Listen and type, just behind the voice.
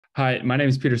Hi, my name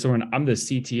is Peter Silberman. I'm the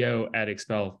CTO at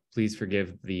Expel. Please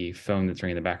forgive the phone that's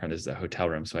ringing in the background. This is a hotel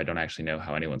room, so I don't actually know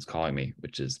how anyone's calling me,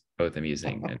 which is both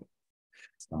amusing and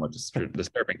somewhat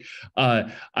disturbing.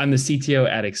 I'm the CTO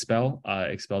at Expel,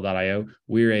 Expel.io.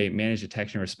 We're a managed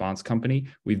detection and response company.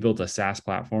 We've built a SaaS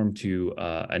platform to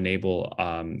enable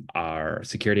our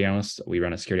security analysts. We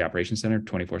run a security operations center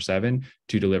 24/7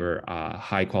 to deliver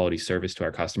high quality service to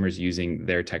our customers using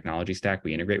their technology stack.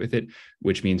 We integrate with it,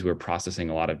 which means we're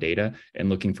processing a lot of data and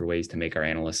looking for ways to make our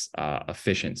analysts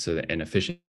efficient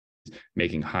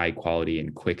making high quality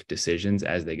and quick decisions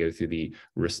as they go through the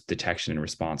risk detection and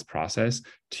response process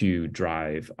to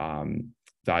drive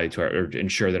value to or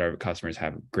ensure that our customers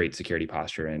have great security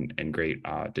posture and great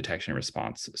detection and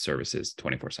response services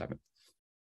 24/7.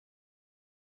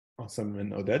 Awesome.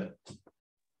 And Oded?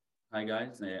 Hi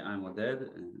guys, I'm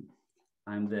Oded, and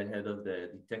I'm the head of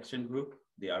the detection group,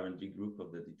 the R&D group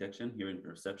of the detection here in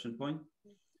Perception Point.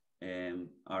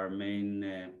 Our main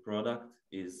product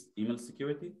is email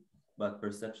security, but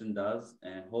Perception does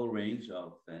a whole range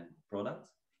of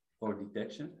products for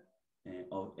detection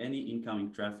of any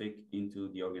incoming traffic into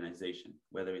the organization,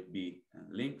 whether it be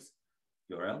links,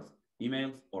 URLs,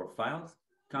 emails, or files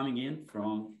coming in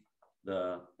from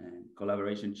the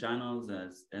collaboration channels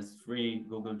as S3,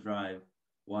 Google Drive,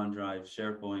 OneDrive,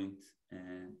 SharePoint,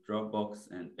 Dropbox,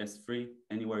 and S3,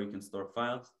 anywhere you can store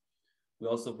files. We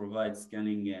also provide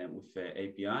scanning with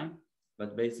API,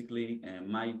 but basically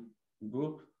my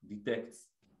group detects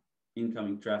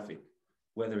incoming traffic,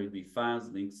 whether it be files,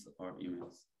 links, or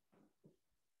emails.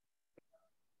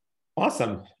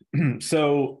 Awesome.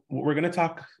 So what we're going to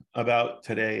talk about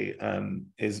today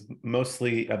is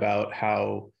mostly about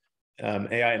how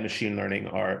AI and machine learning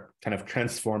are kind of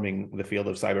transforming the field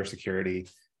of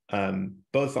cybersecurity,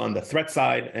 both on the threat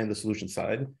side and the solution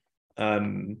side.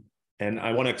 And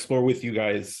I want to explore with you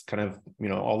guys kind of,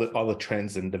 all the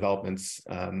trends and developments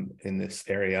in this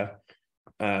area.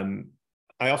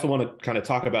 I also want to kind of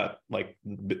talk about like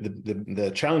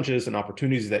the challenges and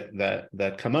opportunities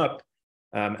that come up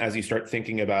as you start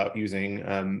thinking about using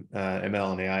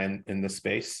ML and AI in this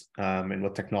space, and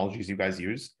what technologies you guys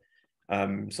use.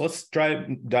 So let's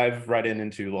dive right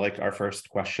into like our first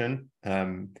question.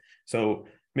 So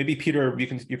maybe Peter,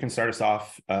 you can start us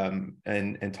off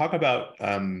and talk about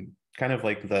kind of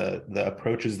like the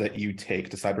approaches that you take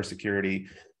to cybersecurity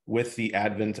with the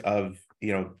advent of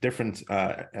different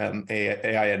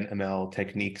AI and ML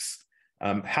techniques.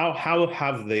 How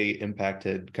have they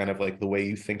impacted kind of like the way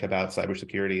you think about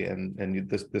cybersecurity and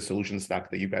the solution stack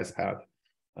that you guys have?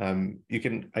 You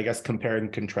can, I guess, compare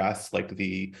and contrast like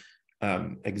the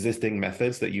existing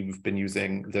methods that you've been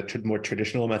using, the more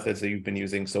traditional methods that you've been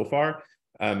using so far,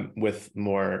 with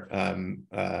more,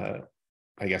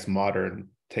 I guess, modern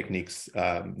techniques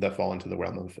that fall into the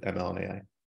realm of ML and AI.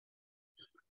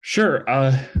 Sure,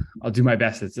 I'll do my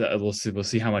best. We'll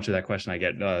see how much of that question I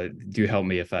get. Do help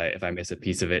me if I miss a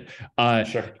piece of it.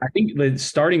 Sure. I think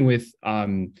starting with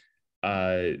an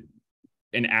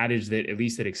adage that at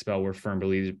least at Expel we're firm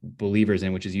believers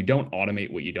in, which is you don't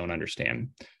automate what you don't understand.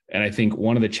 And I think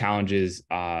one of the challenges,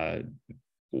 but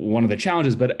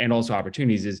and also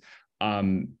opportunities is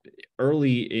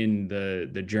early in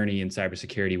the journey in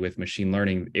cybersecurity with machine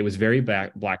learning, it was very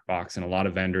black box, and a lot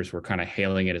of vendors were kind of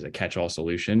hailing it as a catch-all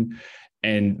solution.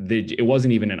 And it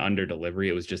wasn't even an under delivery.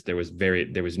 It was just there was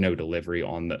no delivery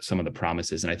on some of the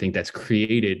promises, and I think that's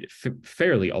created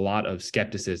fairly a lot of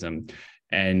skepticism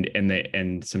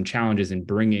and some challenges in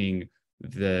bringing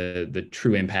the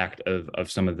true impact of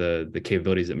some of the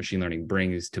capabilities that machine learning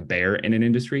brings to bear in an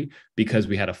industry, because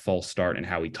we had a false start in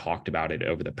how we talked about it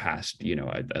over the past,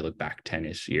 I look back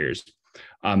 10-ish years.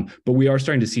 But we are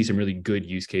starting to see some really good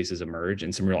use cases emerge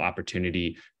and some real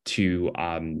opportunity to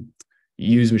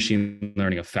use machine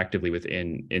learning effectively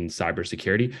within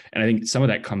cybersecurity. And I think some of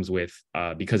that comes with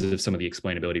because of some of the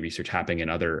explainability research happening in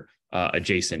other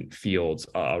adjacent fields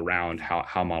around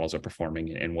how models are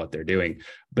performing and what they're doing.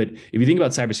 But if you think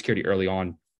about cybersecurity early on,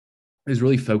 it was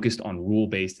really focused on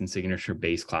rule-based and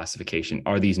signature-based classification.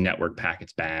 Are these network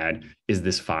packets bad? Is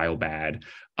this file bad?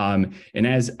 And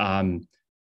as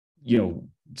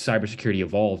cybersecurity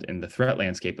evolved and the threat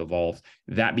landscape evolved,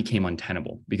 that became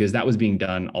untenable because that was being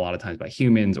done a lot of times by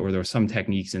humans, or there were some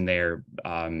techniques in their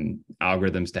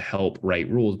algorithms to help write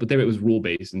rules, but there it was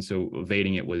rule-based, and so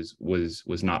evading it was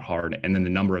not hard. And then the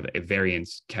number of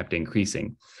variants kept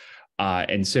increasing,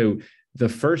 and so the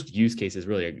first use case is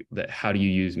really that how do you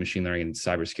use machine learning and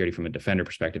cybersecurity from a defender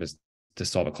perspective is to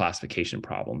solve a classification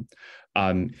problem.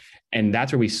 And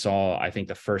that's where we saw, I think,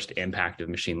 the first impact of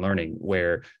machine learning,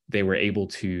 where they were able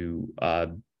to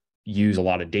use a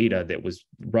lot of data that was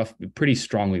pretty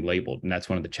strongly labeled. And that's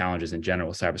one of the challenges in general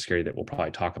with cybersecurity that we'll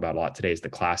probably talk about a lot today is the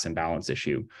class and balance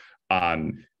issue.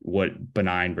 What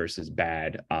benign versus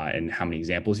bad, and how many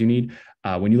examples you need.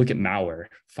 When you look at malware,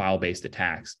 file-based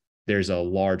attacks, there's a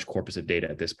large corpus of data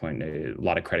at this point. A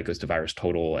lot of credit goes to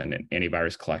VirusTotal and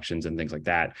antivirus collections and things like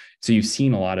that. So you've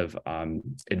seen a lot of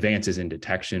advances in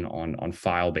detection on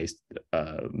file-based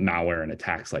malware and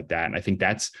attacks like that. And I think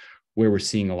that's where we're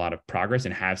seeing a lot of progress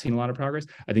and have seen a lot of progress.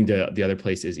 I think the other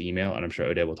place is email, and I'm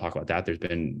sure Oded will talk about that. There's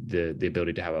been the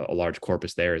ability to have a large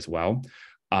corpus there as well.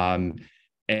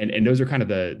 And those are kind of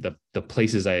the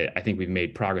places I think we've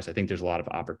made progress. I think there's a lot of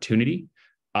opportunity.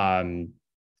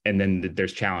 And then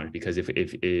there's challenge, because if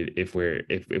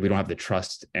we don't have the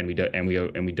trust and we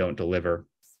don't deliver,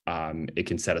 it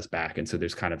can set us back. And so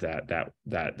there's kind of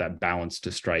that balance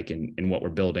to strike in what we're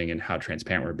building and how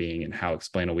transparent we're being and how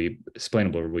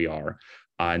explainable we are,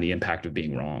 and the impact of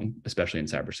being wrong, especially in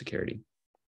cybersecurity.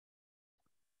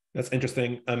 That's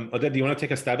interesting. Oded, do you want to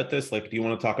take a stab at this? Like, do you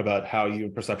want to talk about how your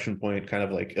Perception Point kind of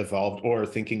like evolved, or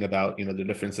thinking about, you know, the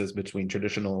differences between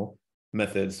traditional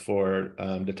methods for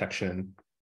detection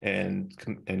and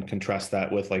contrast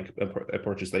that with like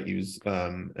approaches that use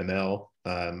ML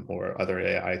or other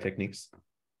AI techniques?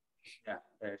 Yeah,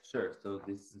 sure. So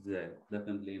this is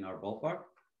definitely in our ballpark.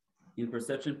 In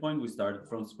Perception Point, we started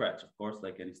from scratch, of course,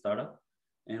 like any startup.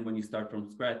 And when you start from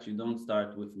scratch, you don't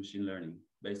start with machine learning.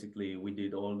 Basically, we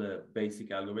did all the basic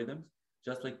algorithms,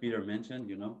 just like Peter mentioned,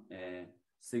 you know,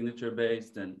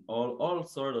 signature-based and all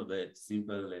sort of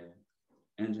simple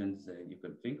engines you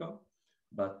can think of.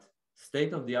 But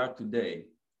state of the art today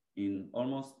in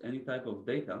almost any type of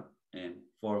data and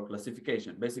for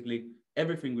classification. Basically,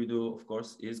 everything we do, of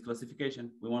course, is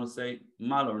classification. We want to say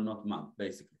mal or not mal,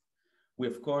 basically. We,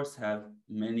 of course, have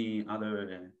many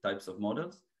other types of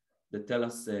models that tell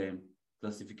us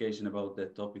classification about the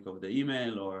topic of the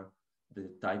email or the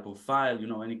type of file, you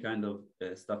know, any kind of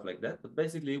stuff like that. But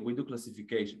basically, we do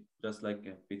classification, just like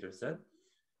Peter said.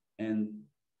 And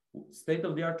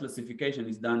state-of-the-art classification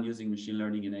is done using machine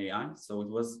learning and AI. So it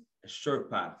was a sure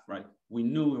path, right? We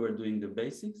knew we were doing the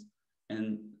basics.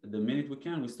 And the minute we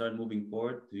can, we start moving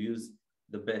forward to use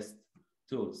the best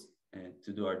tools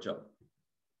to do our job.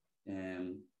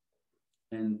 And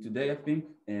today, I think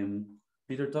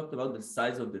Peter talked about the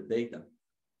size of the data.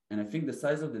 And I think the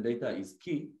size of the data is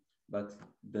key, but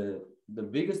the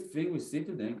biggest thing we see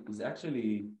today is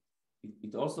actually,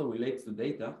 it also relates to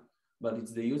data, but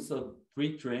it's the use of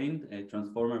pre-trained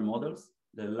transformer models,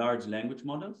 the large language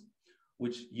models,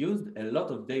 which used a lot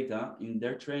of data in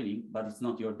their training, but it's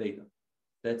not your data.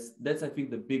 That's I think,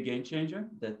 the big game changer,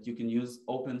 that you can use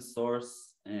open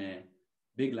source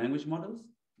big language models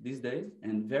these days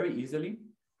and very easily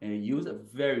use a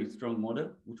very strong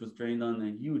model, which was trained on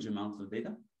a huge amounts of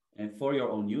data for your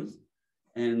own use.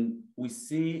 And we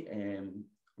see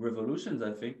revolutions,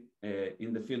 I think,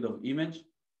 in the field of image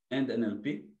and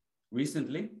NLP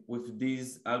recently with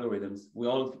these algorithms. We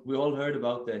all heard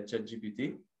about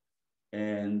ChatGPT,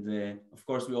 and of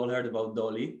course, we all heard about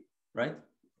DALL-E, right?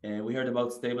 We heard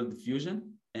about Stable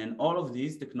Diffusion, and all of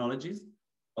these technologies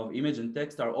of image and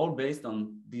text are all based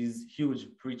on these huge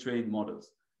pre-trained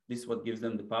models. This is what gives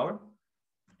them the power.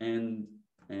 And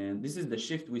this is the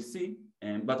shift we see.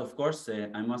 But of course,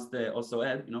 I must also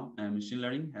add, you know, machine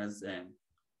learning has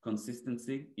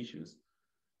consistency issues.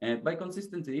 And by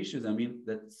consistency issues, I mean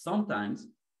that sometimes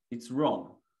it's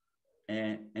wrong.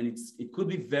 And it could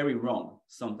be very wrong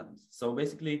sometimes. So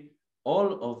basically,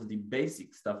 all of the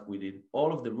basic stuff we did,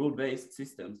 all of the rule-based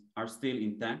systems are still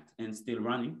intact and still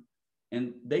running.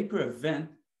 And they prevent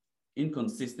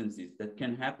inconsistencies that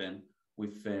can happen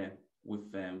with the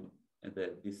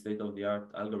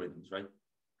state-of-the-art algorithms, right?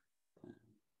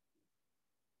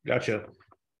 Gotcha.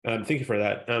 Thank you for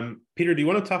that. Peter, do you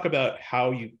want to talk about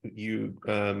how you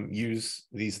use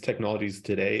these technologies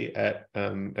today at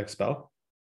Expel?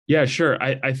 Yeah, sure.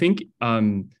 I think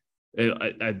a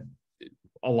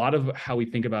lot of how we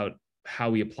think about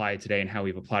how we apply it today and how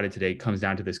we've applied it today comes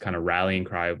down to this kind of rallying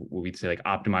cry of what we'd say, like,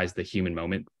 optimize the human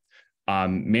moment.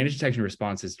 Managed detection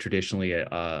response is traditionally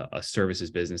a services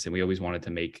business, and we always wanted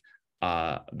to make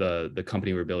the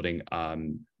company we're building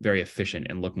very efficient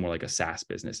and look more like a SaaS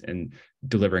business, and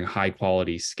delivering high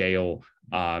quality scale,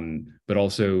 but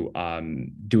also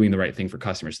doing the right thing for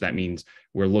customers. So that means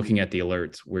we're looking at the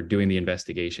alerts, we're doing the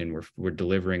investigation, we're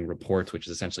delivering reports, which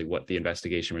is essentially what the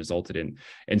investigation resulted in.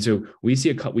 And so we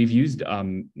see we've used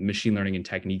machine learning and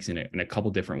techniques in a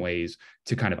couple different ways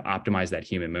to kind of optimize that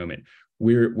human moment.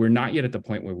 We're not yet at the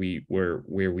point where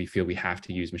we feel we have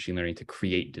to use machine learning to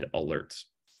create alerts.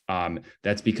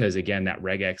 That's because, again, that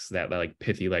regex, that like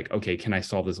pithy, like, okay, can I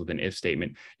solve this with an if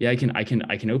statement? Yeah, I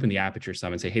can open the aperture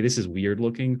some and say, hey, this is weird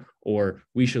looking, or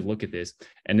we should look at this.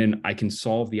 And then I can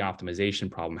solve the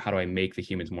optimization problem. How do I make the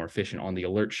humans more efficient? On the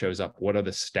alert shows up, what are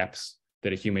the steps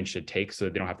that a human should take so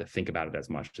that they don't have to think about it as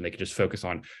much, and they can just focus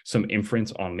on some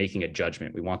inference on making a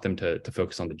judgment. We want them to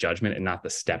focus on the judgment and not the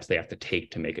steps they have to take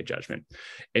to make a judgment.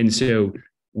 And so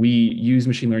we use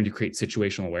machine learning to create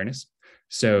situational awareness.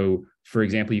 So for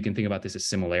example, you can think about this as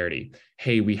similarity.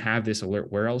 Hey, we have this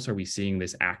alert. Where else are we seeing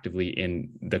this actively in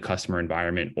the customer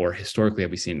environment, or historically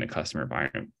have we seen in the customer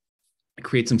environment?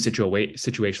 Create some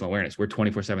situational awareness. We're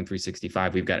 24/7,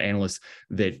 365. We've got analysts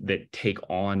that take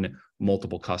on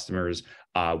multiple customers.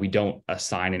 We don't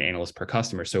assign an analyst per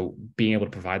customer. So being able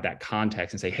to provide that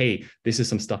context and say, hey, this is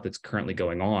some stuff that's currently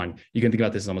going on. You can think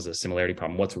about this as almost a similarity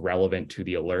problem. What's relevant to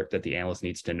the alert that the analyst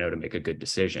needs to know to make a good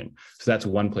decision? So that's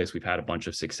one place we've had a bunch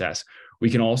of success. We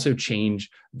can also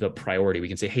change the priority. We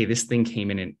can say, hey, this thing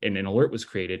came in and an alert was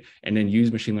created, and then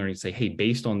use machine learning to say, hey,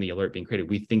 based on the alert being created,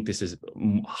 we think this is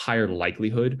higher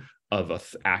likelihood of an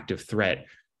active threat.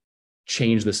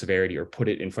 Change the severity or put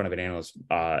it in front of an analyst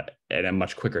at a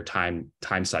much quicker time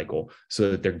cycle so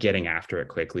that they're getting after it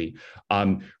quickly.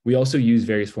 We also use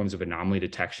various forms of anomaly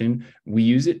detection. We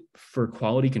use it for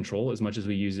quality control as much as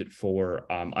we use it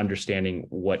for understanding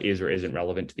what is or isn't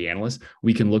relevant to the analyst.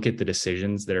 We can look at the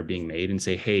decisions that are being made and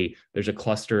say, hey, there's a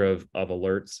cluster of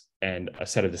alerts and a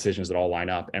set of decisions that all line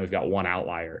up, and we've got one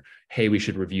outlier. Hey, we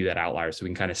should review that outlier so we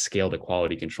can kind of scale the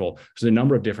quality control. So a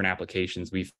number of different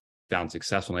applications we've found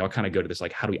successful. And they all kind of go to this,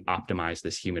 like, how do we optimize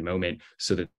this human moment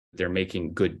so that they're making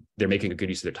a good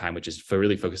use of their time, which is for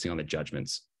really focusing on the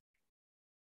judgments.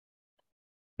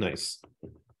 Nice.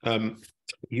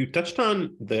 You touched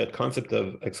on the concept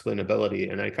of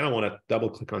explainability, and I kind of want to double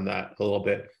click on that a little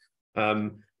bit.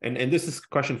 And this is a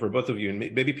question for both of you, and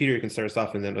maybe Peter, you can start us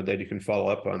off, and then Oded, you can follow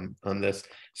up on this.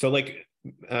 So like,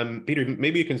 Peter,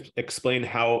 maybe you can explain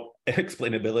how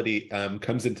explainability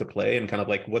comes into play, and kind of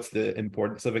like what's the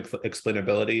importance of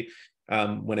explainability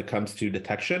when it comes to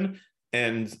detection.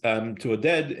 And to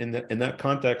Oded, in that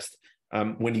context,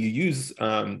 when you use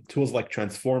tools like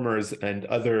transformers and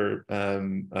other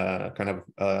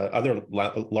other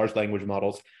large language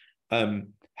models,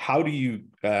 how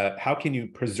can you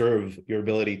preserve your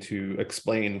ability to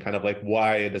explain kind of like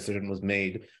why a decision was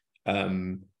made,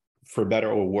 for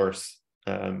better or worse?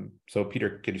 So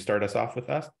Peter, could you start us off with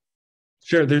that?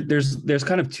 Sure. There's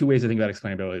kind of two ways to think about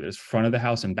explainability. There's front of the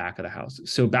house and back of the house.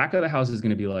 So back of the house is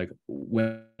going to be like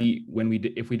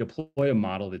if we deploy a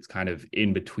model that's kind of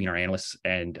in between our analysts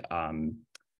and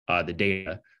the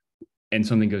data, and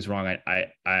something goes wrong,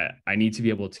 I need to be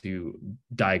able to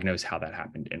diagnose how that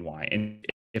happened and why. And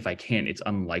if I can't, it's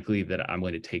unlikely that I'm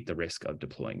going to take the risk of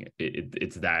deploying it.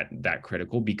 It's that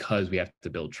critical, because we have to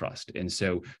build trust. And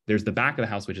so there's the back of the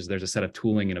house, which is there's a set of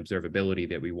tooling and observability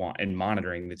that we want, and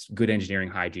monitoring that's good engineering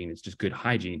hygiene. It's just good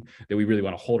hygiene that we really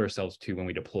want to hold ourselves to when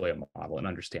we deploy a model, and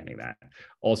understanding that.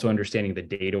 Also understanding the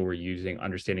data we're using,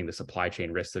 understanding the supply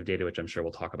chain risks of data, which I'm sure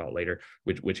we'll talk about later,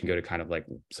 which can go to kind of like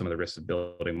some of the risks of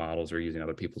building models or using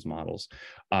other people's models.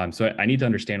 So I need to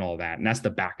understand all of that. And that's the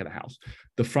back of the house.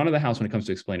 The front of the house, when it comes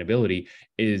to explainability,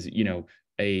 is,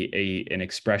 an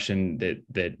expression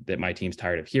that my team's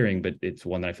tired of hearing, but it's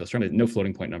one that I feel strongly: no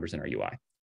floating point numbers in our UI.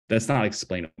 That's not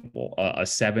explainable. A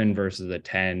 7 versus a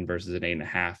 10 versus an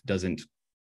 8.5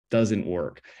 doesn't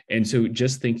work. And so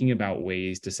just thinking about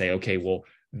ways to say, okay, well,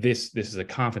 this is a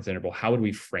confidence interval. How would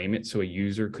we frame it so a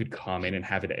user could come in and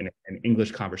have it in an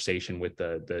English conversation with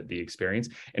the experience?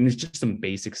 And it's just some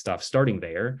basic stuff. Starting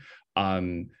there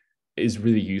is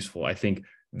really useful. I think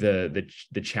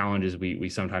the challenge is we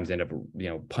sometimes end up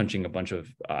punching a bunch of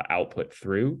output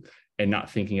through and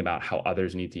not thinking about how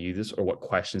others need to use this, or what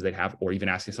questions they have, or even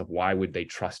asking yourself, why would they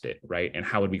trust it, right? And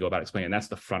how would we go about explaining? And that's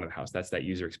the front of the house. That's that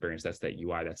user experience. That's that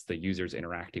UI. That's the users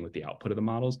interacting with the output of the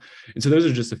models. And so those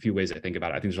are just a few ways I think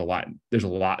about it. I think there's a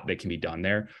lot that can be done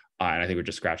there. And I think we're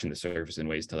just scratching the surface in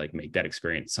ways to like make that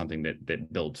experience something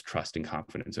that builds trust and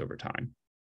confidence over time.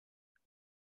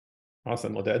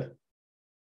 Awesome. Oded?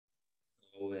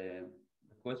 So the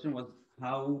question was,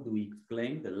 how do we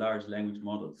explain the large language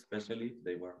models, especially if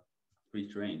they were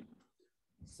pre-trained?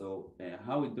 So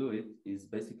how we do it is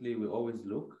basically we always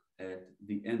look at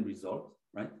the end result,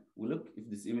 right? We look if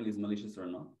this email is malicious or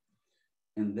not.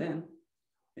 And then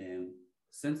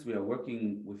since we are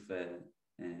working with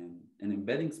an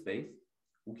embedding space,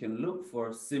 we can look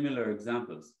for similar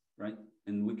examples, right?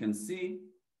 And we can see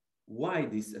why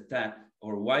this attack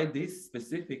or why this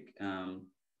specific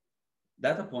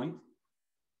data point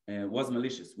was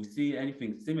malicious. We see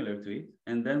anything similar to it,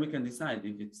 and then we can decide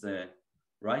if it's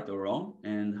right or wrong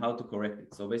and how to correct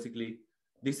it. So basically,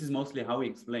 this is mostly how we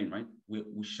explain, right?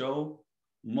 We show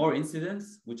more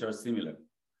incidents which are similar.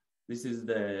 This is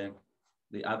the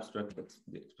abstract,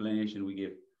 the explanation we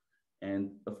give.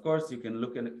 And of course, you can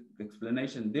look at the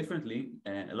explanation differently.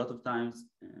 A lot of times,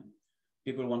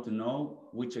 people want to know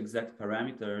which exact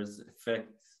parameters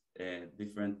affect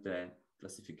different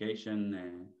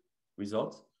classification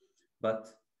results. But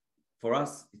for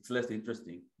us, it's less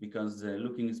interesting because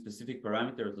looking at specific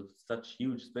parameters of such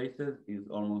huge spaces is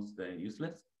almost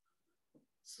useless.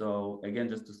 So again,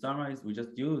 just to summarize, we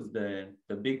just use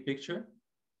the big picture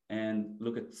and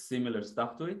look at similar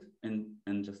stuff to it,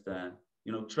 and just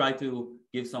try to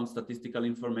give some statistical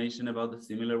information about the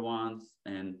similar ones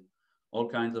and all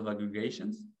kinds of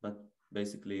aggregations. But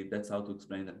basically, that's how to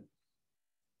explain them.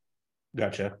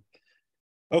 Gotcha.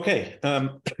 Okay,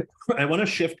 I want to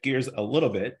shift gears a little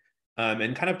bit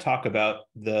and kind of talk about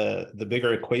the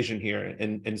bigger equation here.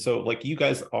 And so, like, you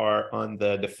guys are on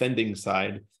the defending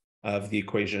side of the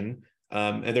equation,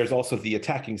 and there's also the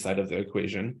attacking side of the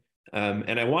equation.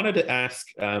 And I wanted to ask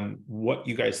what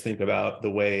you guys think about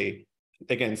the way,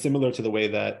 again, similar to the way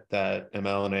that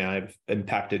ML and AI have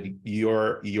impacted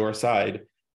your side.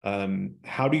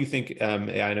 How do you think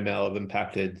AI and ML have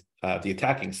impacted the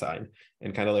attacking side,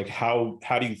 and kind of like how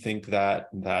do you think that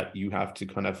you have to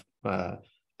kind of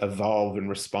evolve and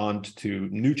respond to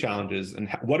new challenges, and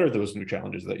what are those new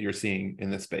challenges that you're seeing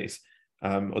in this space?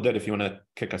 Oded, if you want to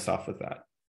kick us off with that.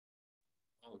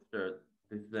 Oh, sure.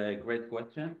 It's a great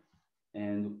question,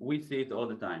 and we see it all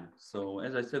the time. So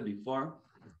as I said before,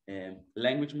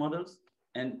 language models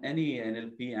and any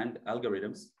NLP and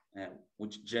algorithms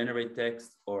which generate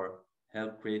text or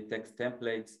help create text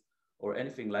templates or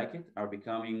anything like it are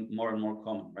becoming more and more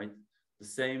common, right? The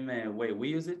same way we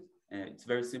use it, it's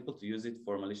very simple to use it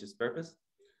for malicious purpose.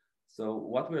 So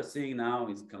what we're seeing now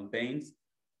is campaigns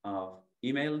of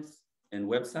emails and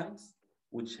websites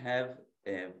which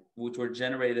were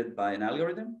generated by an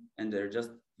algorithm, and they're just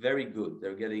very good.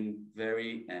 They're getting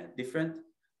very different.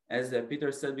 As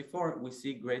Peter said before, we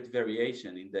see great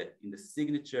variation in the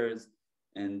signatures,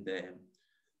 and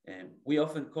we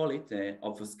often call it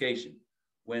obfuscation.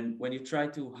 When you try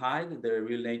to hide the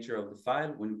real nature of the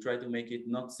file, when you try to make it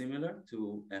not similar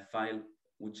to a file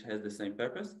which has the same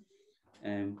purpose,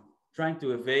 trying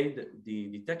to evade the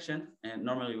detection, and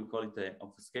normally we call it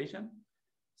obfuscation.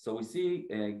 So we see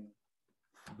a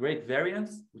great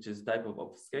variance, which is type of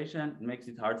obfuscation. It makes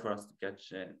it hard for us to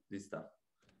catch this stuff.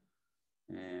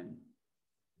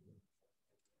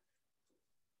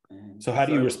 So how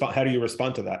do you respond? How do you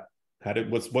respond to that?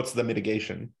 What's the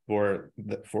mitigation for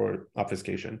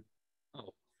obfuscation?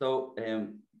 So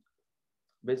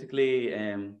basically,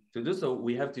 to do so,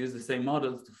 we have to use the same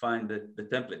models to find the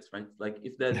templates, right? Like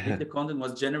if the content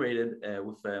was generated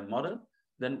with a model,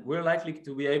 then we're likely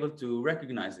to be able to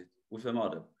recognize it with a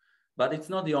model. But it's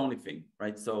not the only thing,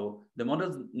 right? So the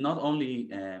models not only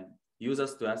use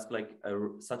us to ask like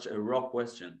such a raw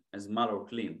question as mal or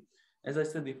clean. As I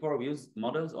said before, we use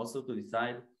models also to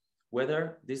decide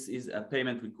whether this is a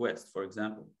payment request, for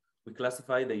example. We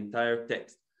classify the entire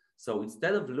text. So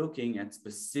instead of looking at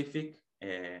specific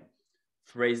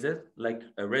phrases like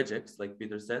a regex, like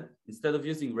Peter said, instead of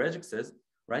using regexes,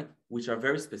 right, which are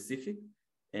very specific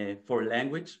for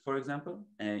language, for example,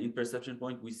 in Perception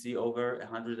Point, we see over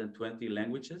 120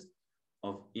 languages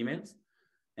of emails,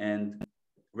 and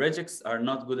regex are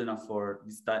not good enough for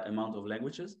this amount of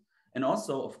languages. And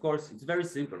also, of course, it's very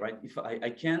simple, right? If I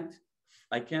can't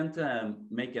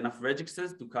make enough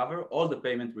regexes to cover all the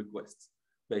payment requests,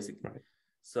 basically. Right.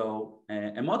 So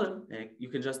a model, you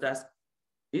can just ask,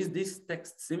 is this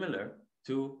text similar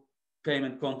to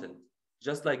payment content?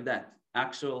 Just like that,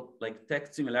 actual like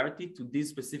text similarity to these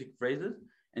specific phrases,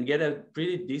 and get a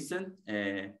pretty decent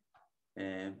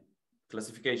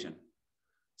classification.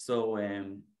 So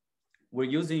we're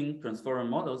using transformer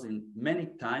models in many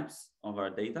types of our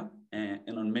data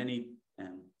and on many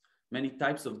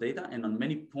types of data and on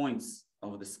many points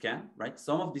of the scan, right?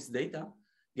 Some of this data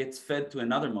gets fed to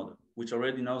another model, which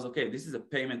already knows, okay, this is a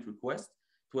payment request.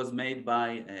 It was made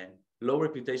by a low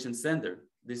reputation sender.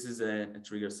 This is a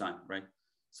trigger sign, right?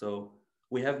 So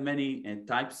we have many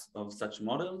types of such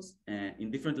models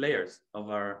in different layers of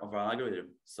our algorithm.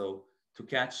 So to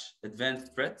catch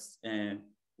advanced threats,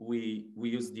 we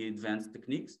use the advanced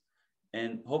techniques,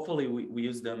 and hopefully we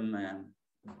use them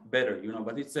better,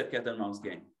 but it's a cat and mouse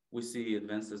game. We see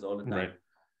advances all the time. Right.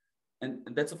 And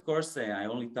that's, of course, I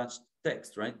only touched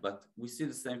text, right? But we see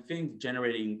the same thing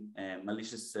generating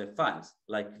malicious files,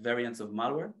 like variants of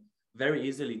malware, very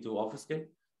easily to obfuscate,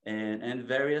 and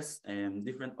various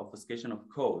different obfuscation of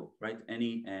code, right?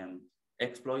 Any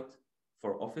exploit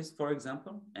for Office, for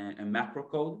example, a macro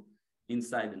code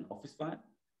inside an Office file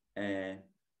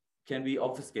can be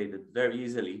obfuscated very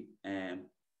easily, and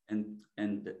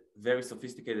very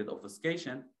sophisticated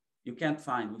obfuscation you can't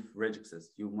find with regexes.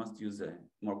 You must use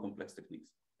more complex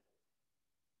techniques.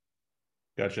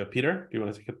 Gotcha. Peter, do you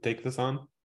want to take this on?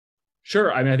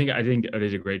 Sure. I mean, I think it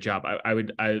did a great job.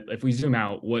 If we zoom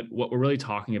out, what we're really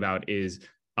talking about is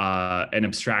an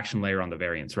abstraction layer on the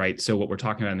variance, right? So what we're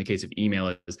talking about in the case of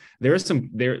email is there's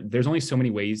only so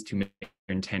many ways to make your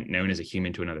intent known as a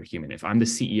human to another human. If I'm the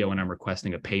CEO and I'm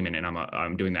requesting a payment and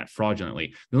I'm doing that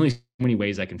fraudulently, there's only so many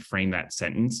ways I can frame that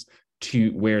sentence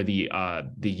to where the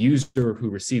user who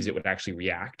receives it would actually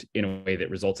react in a way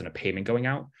that results in a payment going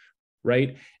out,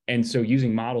 right? And so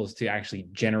using models to actually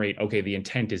generate, okay, the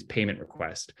intent is payment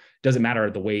request. Doesn't matter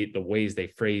the ways they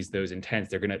phrase those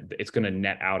intents, it's gonna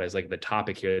net out as like the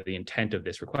topic here, the intent of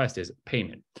this request is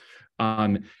payment.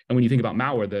 And when you think about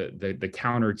malware, the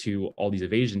counter to all these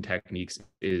evasion techniques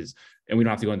is, and we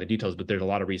don't have to go into the details, but there's a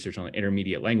lot of research on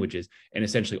intermediate languages and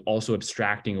essentially also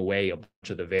abstracting away a bunch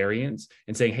of the variants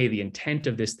and saying, hey, the intent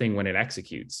of this thing when it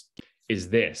executes is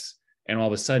this. And all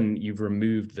of a sudden you've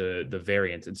removed the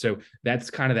variance. And so that's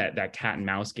kind of that cat and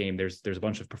mouse game. There's a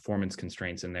bunch of performance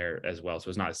constraints in there as well. So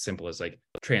it's not as simple as like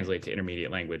translate to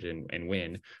intermediate language and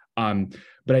win.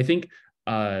 But I think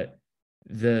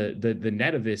the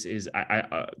net of this is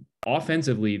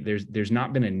offensively, there's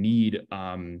not been a need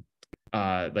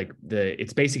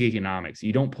it's basic economics.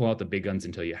 You don't pull out the big guns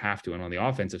until you have to. And on the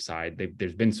offensive side,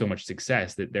 there's been so much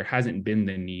success that there hasn't been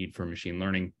the need for machine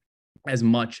learning as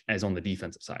much as on the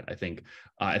defensive side. I think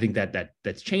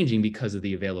that's changing because of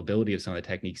the availability of some of the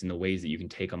techniques and the ways that you can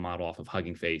take a model off of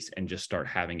Hugging Face and just start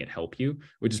having it help you,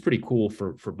 which is pretty cool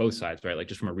for both sides, right? Like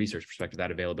just from a research perspective,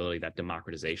 that availability, that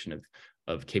democratization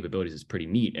of capabilities is pretty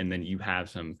neat. And then you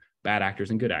have some bad actors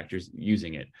and good actors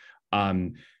using it.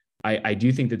 I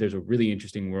do think that there's a really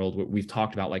interesting world where we've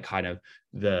talked about like kind of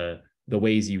the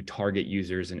ways you target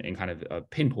users and kind of a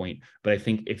pinpoint. But I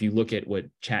think if you look at what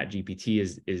ChatGPT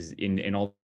is in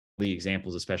all the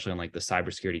examples, especially on like the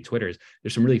cybersecurity Twitters,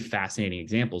 there's some really fascinating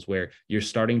examples where you're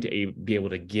starting to be able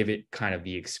to give it kind of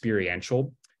the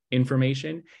experiential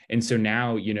information. And so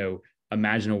now,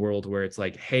 imagine a world where it's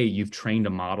like, hey, you've trained a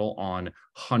model on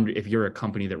if you're a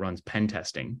company that runs pen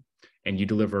testing, and you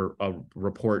deliver a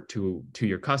report to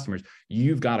your customers,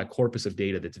 you've got a corpus of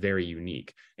data that's very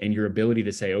unique. And your ability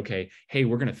to say, okay, hey,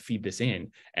 we're going to feed this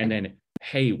in. And then,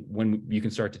 hey, when you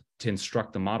can start to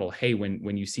instruct the model, hey,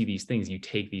 when you see these things, you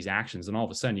take these actions. And all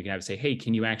of a sudden you can have to say, hey,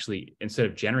 can you actually, instead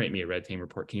of generate me a red team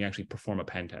report, can you actually perform a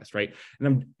pen test, right?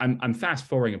 And I'm fast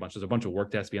forwarding a bunch. There's a bunch of work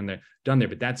that's being done there,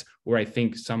 but that's where I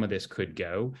think some of this could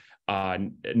go.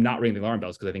 Not ringing the alarm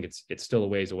bells, because I think it's still a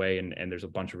ways away, and there's a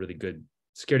bunch of really good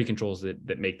security controls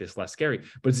that make this less scary.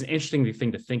 But it's an interesting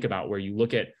thing to think about, where you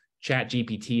look at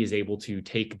ChatGPT is able to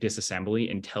take disassembly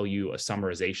and tell you a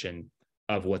summarization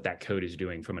of what that code is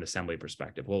doing from an assembly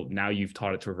perspective. Well, now you've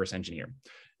taught it to reverse engineer.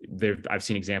 I've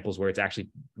seen examples where it's actually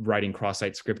writing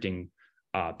cross-site scripting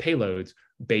payloads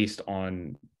based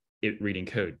on it reading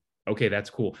code. Okay, that's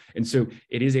cool. And so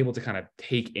it is able to kind of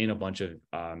take in a bunch of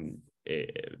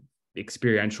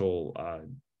experiential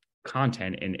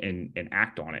content and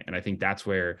act on it. And I think that's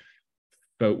where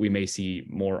we may see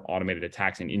more automated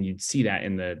attacks. And you'd see that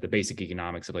in the basic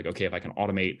economics of like, okay, if I can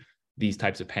automate these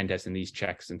types of pen tests and these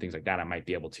checks and things like that, I might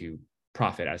be able to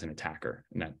profit as an attacker.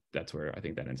 And that's where I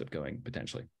think that ends up going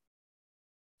potentially.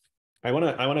 I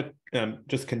want to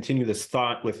just continue this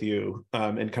thought with you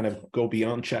and kind of go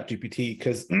beyond ChatGPT,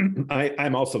 because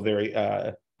I'm also very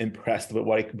impressed with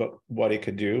what it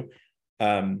could do.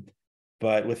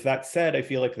 But with that said, I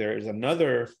feel like there is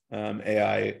another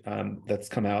AI that's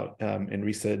come out in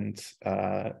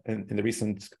the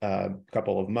recent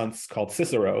couple of months called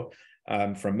Cicero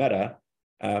from Meta,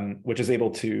 which is able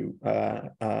to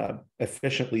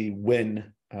efficiently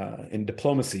win in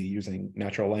diplomacy using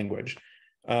natural language,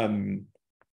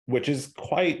 which is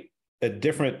quite a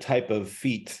different type of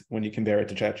feat when you compare it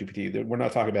to ChatGPT. We're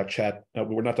not talking about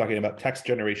we're not talking about text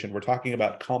generation. We're talking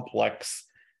about complex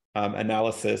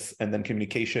analysis and then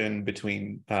communication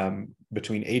between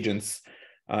agents.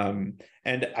 And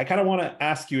I kind of want to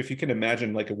ask you if you can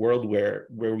imagine like a world where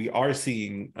we are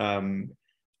seeing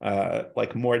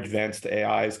like more advanced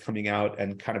AIs coming out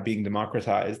and kind of being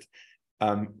democratized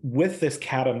with this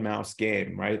cat and mouse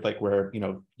game, right? Like where,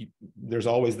 there's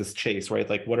always this chase, right?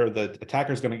 Like what are the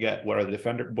attackers going to get? What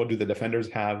do the defenders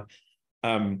have?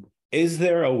 Is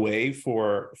there a way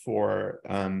for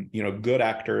good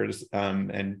actors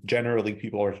and generally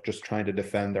people are just trying to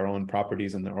defend their own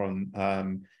properties and their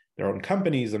own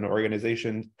companies and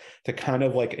organizations to kind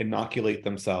of like inoculate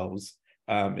themselves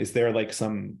Is there like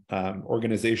some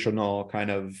organizational kind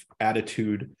of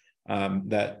attitude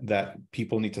that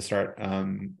people need to start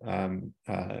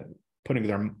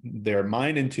putting their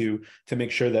mind into to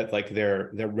make sure that like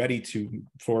they're ready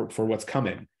for what's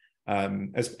coming?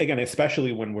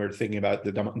 Especially when we're thinking about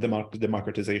the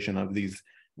democratization of these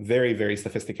very, very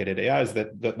sophisticated AIs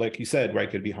that like you said,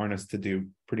 right, could be harnessed to do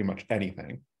pretty much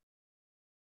anything.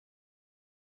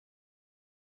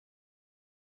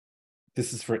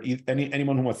 This is for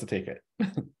anyone who wants to take it.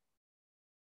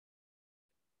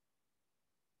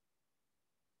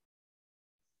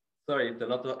 Sorry, it's a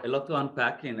lot to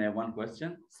unpack in one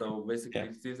question. So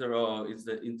basically, Cicero is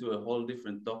into a whole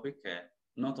different topic.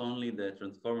 Not only the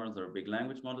transformers or big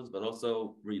language models, but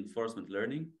also reinforcement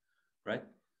learning, right?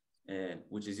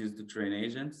 Which is used to train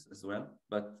agents as well.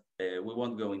 But we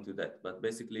won't go into that. But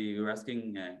basically, you're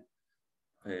asking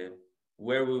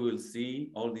where we will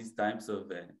see all these types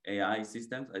of AI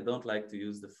systems. I don't like to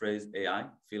use the phrase AI. I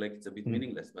feel like it's a bit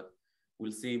meaningless, but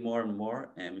we'll see more and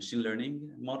more machine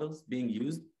learning models being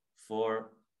used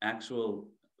for actual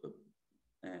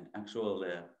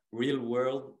real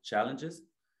world challenges.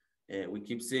 We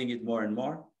keep seeing it more and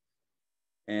more,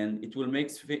 and it will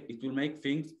make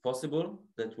things possible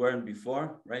that weren't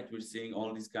before, right? We're seeing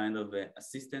all these kind of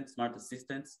assistants, smart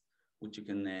assistants, which you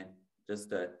can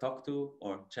just talk to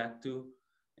or chat to.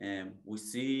 We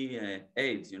see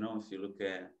aids, you know, if you look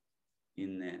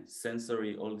in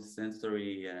sensory, all the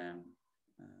sensory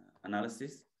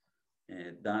analysis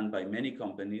done by many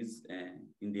companies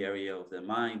in the area of the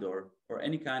mind or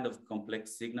any kind of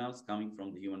complex signals coming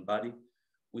from the human body.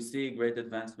 We see great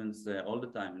advancements all the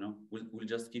time, you know. We'll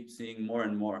just keep seeing more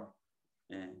and more.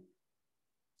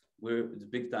 It's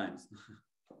big times,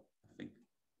 I think.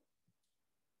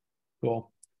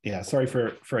 Cool. Yeah, sorry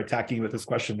for attacking you with this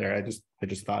question there. I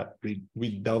just thought we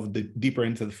delved deeper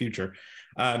into the future.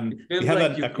 It feels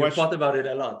like you thought about it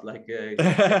a lot, like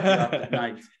at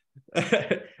night.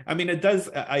 I mean, it does.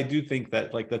 I do think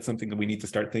that like that's something that we need to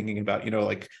start thinking about. You know,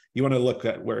 like you want to look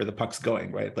at where the puck's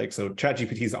going, right? Like, so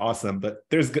ChatGPT is awesome, but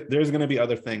there's going to be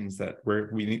other things that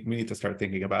we need to start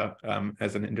thinking about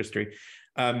as an industry.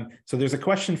 So there's a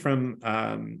question from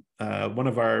one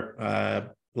of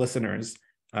our listeners.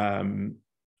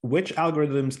 Which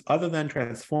algorithms other than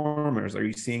transformers are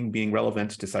you seeing being relevant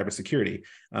to cybersecurity?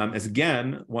 As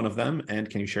again, one of them, and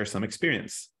can you share some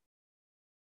experience?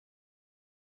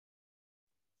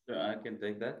 Sure, I can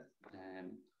take that.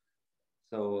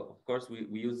 So of course,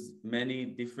 we use many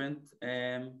different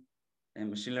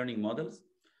machine learning models.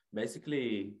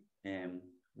 Basically,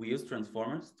 we use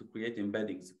transformers to create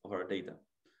embeddings of our data.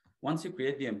 Once you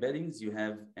create the embeddings, you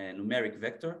have a numeric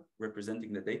vector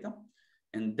representing the data.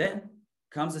 And then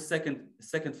comes a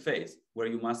second phase where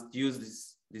you must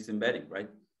use this embedding, right?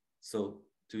 So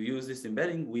to use this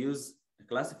embedding, we use a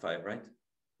classifier, right?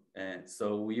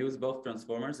 So we use both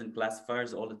transformers and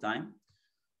classifiers all the time.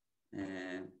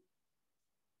 And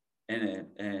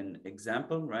an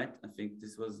example, right? I think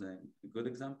this was a good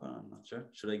example. I'm not sure.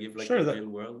 Should I give like a real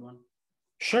world one?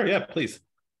 Sure, yeah, please.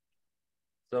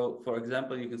 So for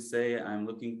example, you can say, I'm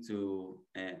looking to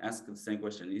ask the same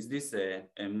question. Is this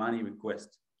a money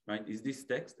request, right? Is this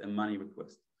text a money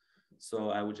request? So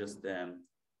I would just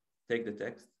take the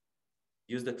text,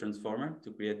 use the transformer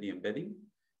to create the embedding,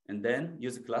 and then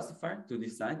use a classifier to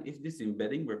decide if this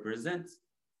embedding represents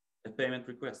a payment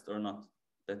request or not.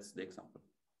 That's the example.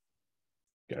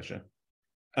 Gotcha.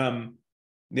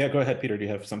 Yeah, go ahead, Peter. Do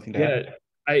you have something to add?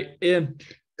 I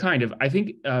kind of. I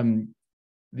think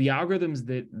the algorithms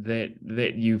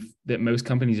that most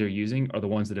companies are using are the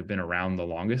ones that have been around the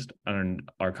longest and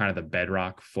are kind of the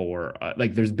bedrock for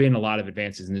like there's been a lot of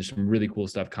advances and there's some really cool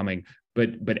stuff coming,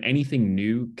 but anything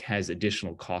new has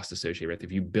additional cost associated with it.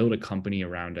 If you build a company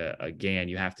around a GAN,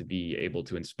 you have to be able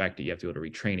to inspect it, you have to be able to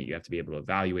retrain it, you have to be able to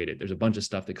evaluate it. There's a bunch of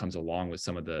stuff that comes along with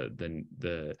some of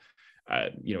the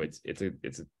you know, it's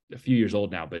a few years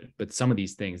old now, but some of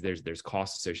these things there's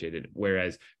costs associated.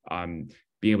 Whereas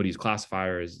being able to use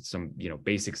classifiers, some, you know,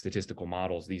 basic statistical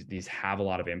models, these have a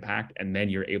lot of impact. And then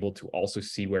you're able to also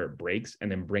see where it breaks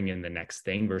and then bring in the next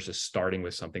thing versus starting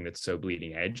with something that's so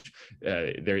bleeding edge.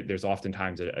 There's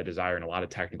oftentimes a desire in a lot of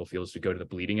technical fields to go to the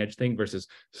bleeding edge thing versus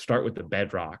start with the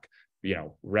bedrock, you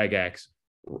know, regex,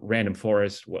 random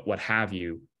forest, what have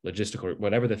you, logistical,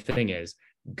 whatever the thing is,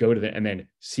 go to and then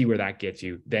see where that gets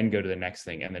you, then go to the next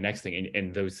thing and the next thing.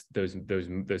 And those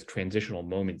transitional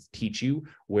moments teach you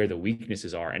where the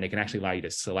weaknesses are, and it can actually allow you to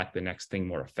select the next thing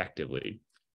more effectively,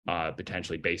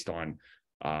 potentially based on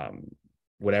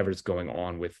whatever's going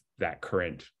on with that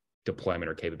current deployment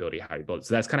or capability, how you build it.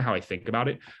 So that's kind of how I think about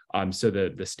it. So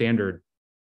the standard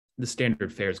the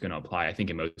standard fare is going to apply, I think,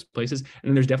 in most places. And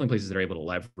then there's definitely places that are able to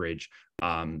leverage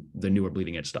the newer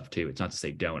bleeding edge stuff too. It's not to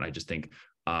say don't. I just think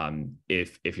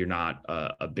if you're not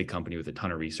a big company with a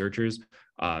ton of researchers,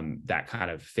 that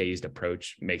kind of phased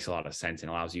approach makes a lot of sense and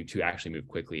allows you to actually move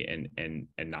quickly and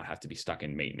not have to be stuck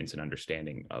in maintenance and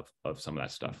understanding of some of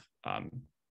that stuff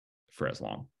for as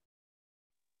long.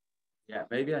 Yeah,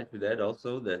 maybe I should add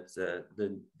also that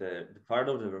the part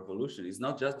of the revolution is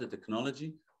not just the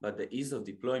technology, but the ease of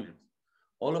deployment.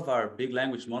 All of our big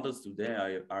language models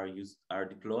today are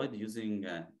deployed using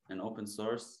an open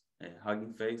source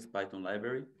Hugging Face Python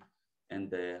library and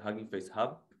the Hugging Face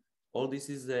Hub. All this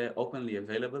is openly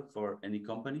available for any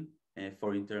company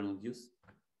for internal use.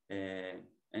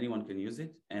 Anyone can use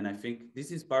it. And I think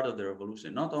this is part of the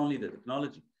revolution, not only the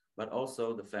technology, but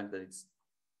also the fact that it's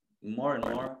more and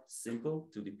more simple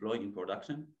to deploy in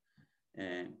production.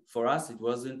 For us, it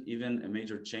wasn't even a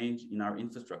major change in our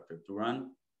infrastructure to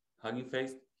run Hugging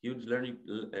Face,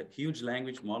 huge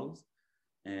language models,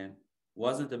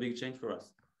 wasn't a big change for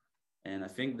us. And I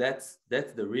think that's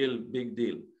the real big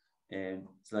deal.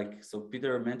 It's like, so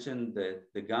Peter mentioned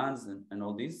the guns and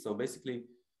all this. So basically,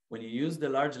 when you use the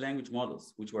large language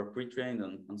models, which were pre-trained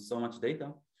on so much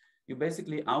data, you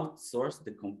basically outsource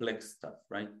the complex stuff,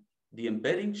 right? The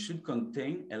embedding should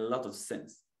contain a lot of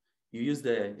sense. You use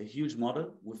a huge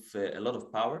model with a lot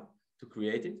of power to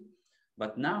create it,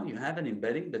 but now you have an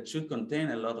embedding that should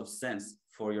contain a lot of sense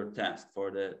for your task, for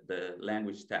the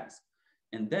language task.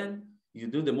 And then you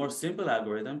do the more simple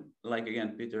algorithm, like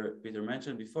again, Peter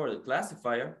mentioned before, the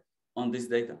classifier on this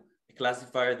data, a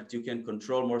classifier that you can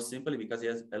control more simply because it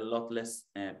has a lot less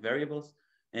variables.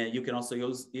 And you can also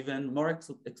use even more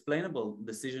explainable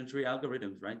decision tree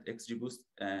algorithms, right? XGBoost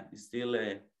is still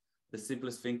the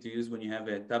simplest thing to use when you have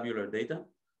a tabular data.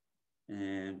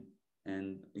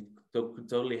 And it could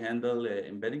totally handle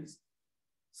embeddings.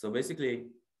 So basically,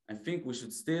 I think we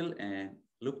should still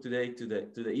look today to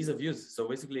the ease of use. So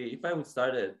basically, if I would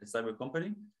start a cyber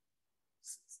company,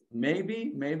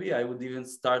 maybe I would even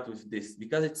start with this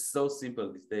because it's so simple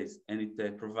these days and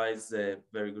it provides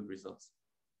very good results.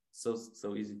 So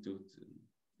easy to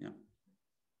yeah.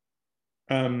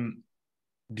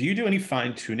 Do you do any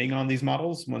fine tuning on these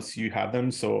models once you have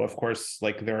them? So of course,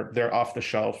 like they're off the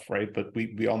shelf, right? But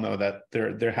we all know that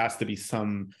there has to be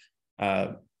some,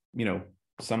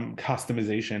 some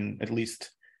customization, at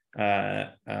least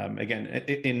again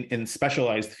in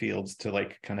specialized fields to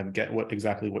like kind of get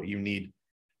exactly what you need.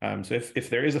 So if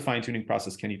there is a fine tuning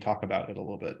process, can you talk about it a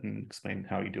little bit and explain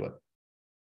how you do it?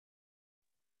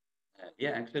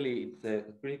 Yeah, actually, it's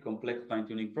a pretty complex fine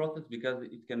tuning process because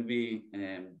it can be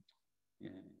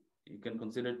you can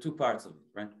consider two parts of it,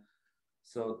 right?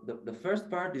 So the first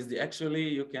part is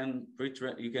you can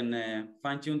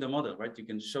fine tune the model, right? You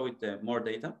can show it more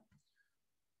data,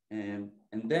 and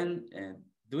then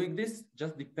doing this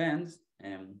just depends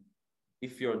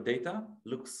if your data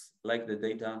looks like the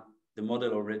data the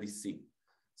model already seen.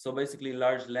 So basically,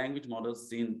 large language models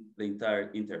seen the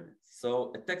entire internet.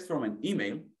 So a text from an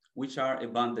email, which are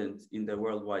abundant in the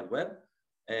World Wide Web,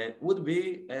 would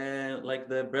be like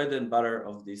the bread and butter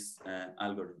of this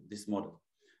algorithm, this model.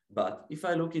 But if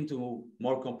I look into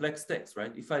more complex text,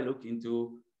 right? If I look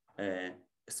into a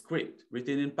script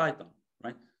written in Python,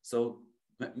 right? So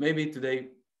maybe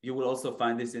today you will also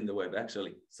find this in the web,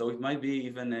 actually. So it might be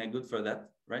even good for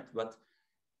that, right? But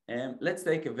let's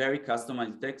take a very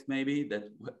customized text, maybe that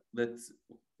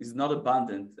is not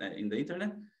abundant in the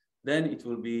internet. Then it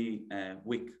will be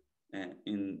weak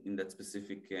in that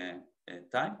specific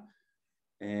type.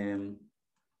 And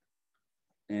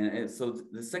so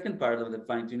the second part of the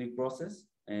fine-tuning process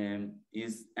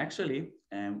is actually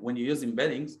when you use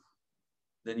embeddings,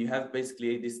 then you have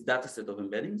basically this data set of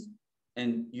embeddings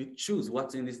and you choose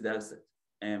what's in this data set.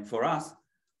 And for us,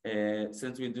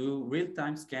 since we do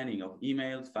real-time scanning of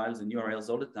emails, files, and URLs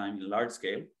all the time in large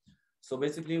scale, so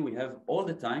basically we have all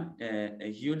the time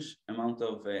a huge amount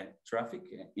of traffic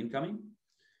incoming,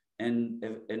 and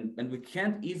we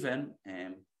can't even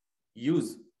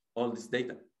use all this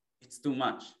data. It's too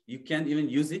much. You can't even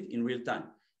use it in real time.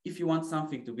 If you want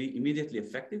something to be immediately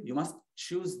effective, you must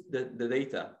choose the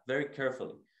data very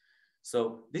carefully.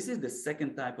 So this is the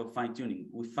second type of fine-tuning.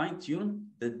 We fine-tune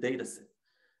the data set.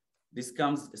 This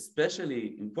comes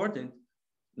especially important,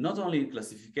 not only in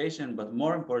classification, but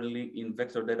more importantly in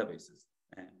vector databases.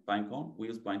 Pinecone, we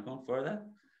use Pinecone for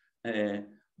that.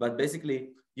 But basically,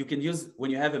 you can use,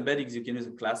 when you have embeddings, you can use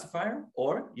a classifier,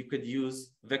 or you could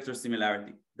use vector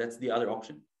similarity. That's the other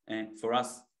option. And for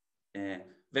us,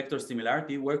 vector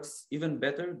similarity works even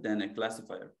better than a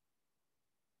classifier.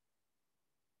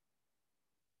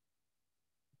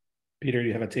 Peter, do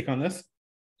you have a take on this?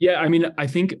 Yeah, I mean, I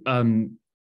think on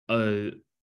the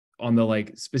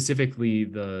like specifically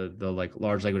the like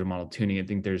large language model tuning, I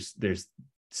think there's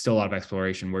still a lot of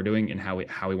exploration we're doing and how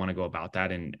we want to go about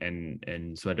that,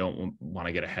 and so I don't want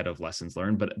to get ahead of lessons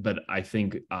learned, but I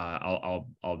think I'll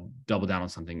double down on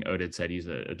something Oded said. Use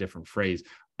a different phrase.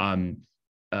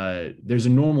 There's a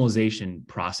normalization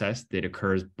process that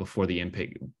occurs before the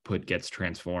input gets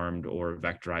transformed or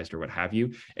vectorized or what have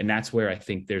you. And that's where I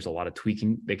think there's a lot of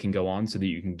tweaking that can go on so that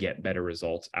you can get better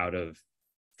results out of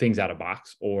things out of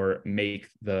box or make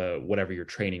the whatever you're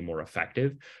training more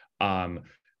effective. There's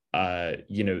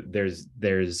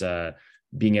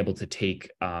being able to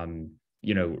take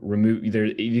remove there.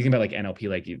 You think about like NLP,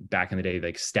 like back in the day,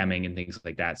 like stemming and things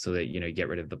like that, so that you get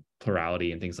rid of the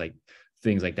plurality and things like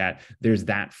that. There's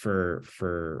that for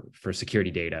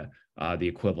security data, the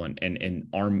equivalent,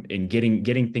 and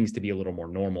getting things to be a little more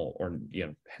normal, or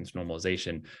hence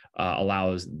normalization,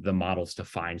 allows the models to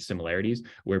find similarities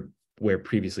where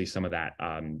previously some of that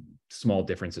small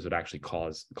differences would actually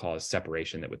cause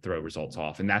separation that would throw results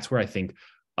off. And that's where I think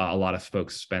a lot of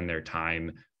folks spend their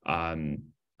time on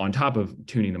top of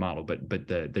tuning the model, but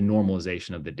the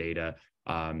normalization of the data,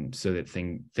 so that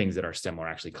things that are similar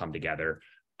actually come together.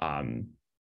 An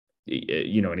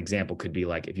example could be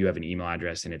like if you have an email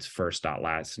address and it's first dot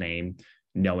last name,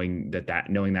 knowing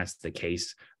that's the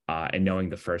case, and knowing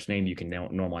the first name, you can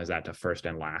normalize that to first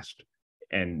and last.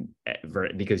 And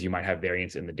because you might have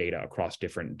variance in the data across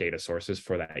different data sources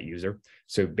for that user.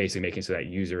 So basically making so that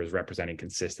user is representing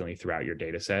consistently throughout your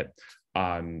data set,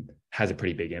 has a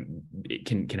pretty big, it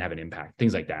can have an impact.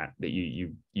 Things like that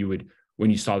you would,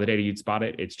 when you saw the data, you'd spot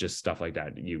it. It's just stuff like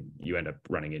that you end up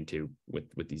running into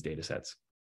with these data sets.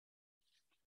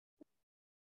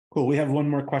 Cool. We have one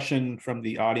more question from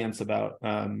the audience about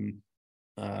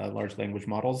large language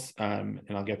models, and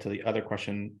I'll get to the other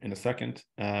question in a second.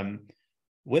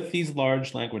 With these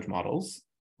large language models,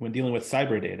 when dealing with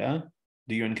cyber data,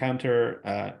 do you encounter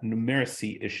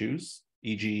numeracy issues,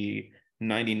 e.g.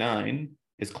 99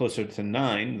 is closer to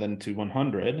 9 than to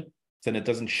 100, then it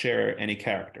doesn't share any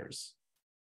characters?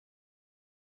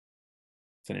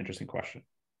 It's an interesting question.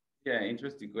 Yeah,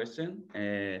 interesting question.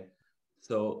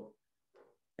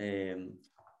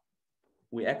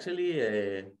 We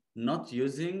actually not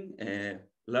using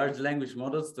large language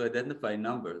models to identify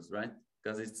numbers, right?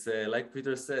 Because it's like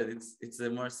Peter said, it's a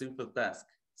more simple task.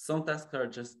 Some tasks are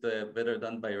just better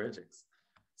done by regex.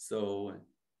 So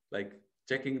like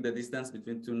checking the distance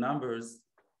between two numbers,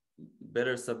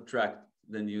 better subtract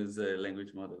than use a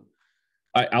language model.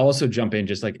 I'll also jump in,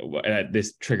 just like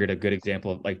this triggered a good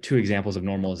example of like two examples of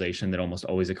normalization that almost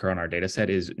always occur on our data set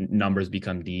is numbers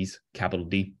become Ds, capital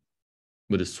D.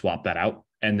 We'll just swap that out.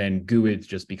 And then GUIDs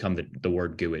just become the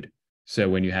word GUID. So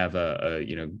when you have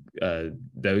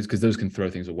those, because those can throw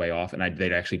things way off, and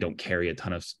they actually don't carry a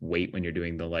ton of weight when you're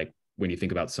doing when you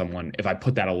think about someone, if I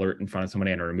put that alert in front of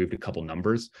somebody and I removed a couple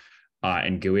numbers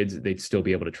and GUIDs, they'd still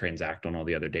be able to transact on all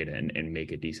the other data and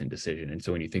make a decent decision. And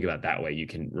so when you think about that way, you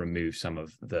can remove some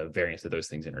of the variance that those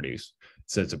things introduce.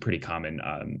 So it's a pretty common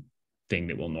thing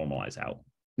that will normalize out.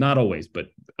 Not always, but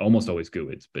almost always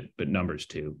GUIDs, but numbers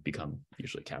too become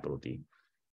usually capital D.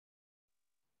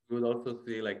 You would also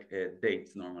see like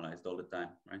dates normalized all the time,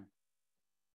 right?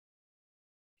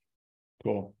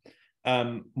 Cool.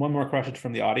 One more question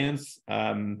from the audience.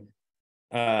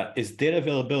 Is data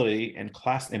availability and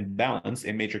class imbalance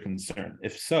a major concern?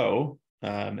 If so,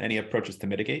 any approaches to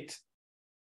mitigate?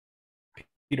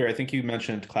 Peter, I think you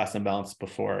mentioned class imbalance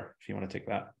before, if you want to take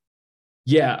that.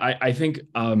 Yeah, I think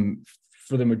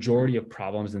for the majority of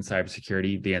problems in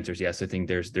cybersecurity, the answer is yes. I think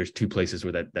there's two places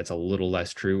where that's a little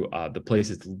less true. The place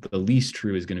that's the least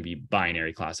true is going to be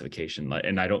binary classification,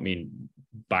 and I don't mean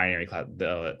binary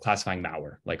classifying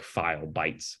malware like file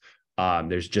bytes.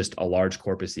 There's just a large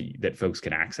corpus that folks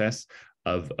can access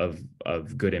of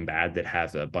good and bad that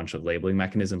have a bunch of labeling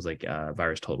mechanisms. Like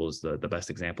VirusTotal is the best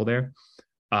example there.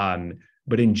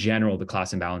 But in general, the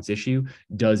class imbalance issue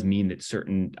does mean that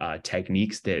certain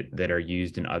techniques that are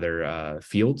used in other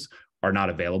fields are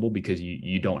not available because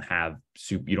you don't have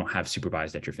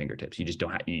supervised at your fingertips. You just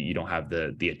don't have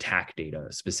the attack data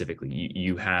specifically.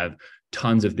 You have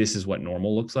tons of this is what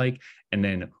normal looks like, and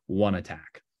then one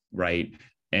attack, right?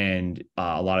 And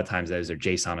a lot of times those are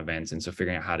JSON events. And so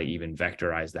figuring out how to even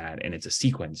vectorize that, and it's a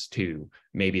sequence too.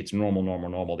 Maybe it's normal, normal,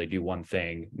 normal. They do one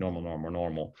thing, normal, normal,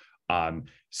 normal.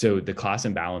 So the class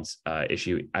imbalance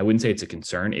issue, I wouldn't say it's a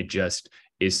concern. It just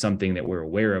is something that we're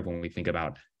aware of when we think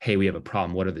about, hey, we have a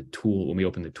problem. What are the tools? When we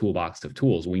open the toolbox of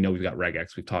tools, we know we've got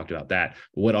regex. We've talked about that.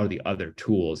 But what are the other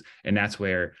tools? And that's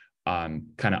where kind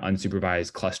of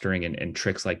unsupervised clustering and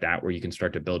tricks like that, where you can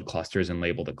start to build clusters and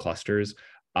label the clusters,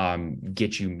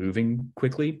 get you moving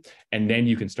quickly. And then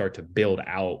you can start to build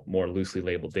out more loosely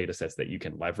labeled data sets that you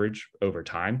can leverage over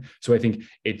time. So I think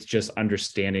it's just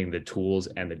understanding the tools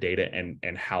and the data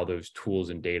and how those tools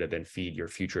and data then feed your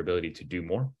future ability to do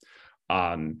more.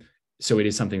 So it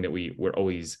is something that we're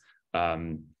always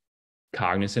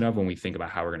cognizant of when we think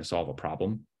about how we're going to solve a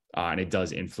problem. And it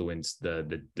does influence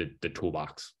the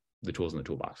toolbox, the tools in the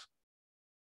toolbox.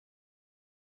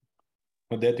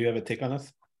 Oded, do you have a take on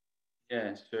this?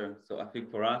 Yeah, sure. So I think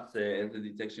for us as a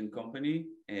detection company,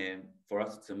 for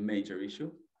us, it's a major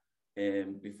issue.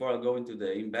 Before I go into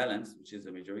the imbalance, which is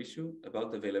a major issue,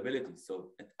 about availability.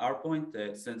 So at our point,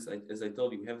 since as I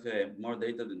told you, we have more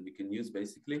data than we can use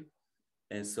basically.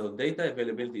 And so data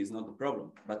availability is not the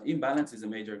problem, but imbalance is a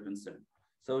major concern.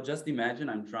 So just imagine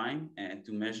I'm trying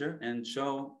to measure and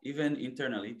show, even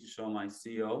internally, to show my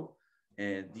CEO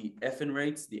the FN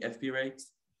rates, the FP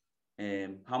rates,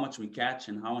 how much we catch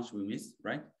and how much we miss,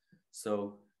 right?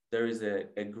 So there is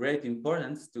a great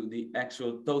importance to the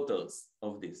actual totals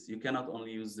of this. You cannot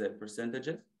only use the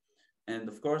percentages. And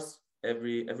of course,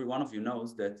 every one of you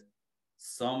knows that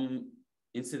some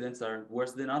incidents are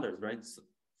worse than others, right? So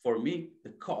for me,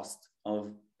 the cost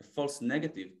of a false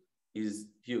negative is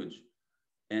huge.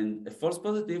 And a false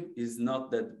positive is not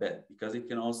that bad because it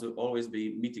can also always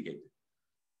be mitigated,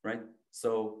 right?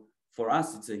 So for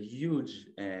us, it's a huge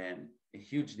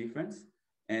difference.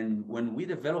 And when we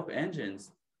develop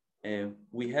engines,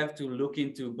 we have to look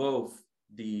into both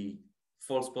the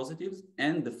false positives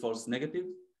and the false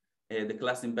negatives. The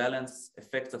class imbalance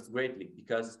affects us greatly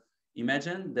because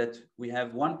imagine that we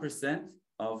have 1%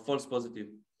 of false positive.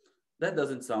 That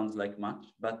doesn't sound like much,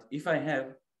 but if I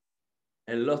have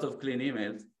a lot of clean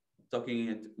emails, talking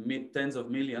at tens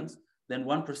of millions, then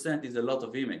 1% is a lot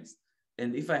of emails.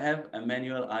 And if I have a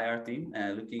manual IR team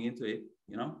looking into it,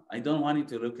 you know, I don't want it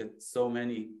to look at so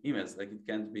many emails, like it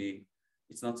can't be,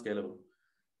 it's not scalable.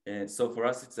 So for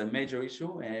us, it's a major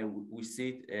issue. We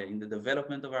see it in the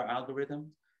development of our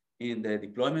algorithms, in the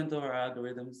deployment of our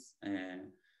algorithms.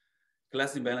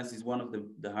 Class imbalance is one of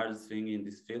the hardest thing in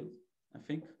this field, I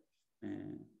think.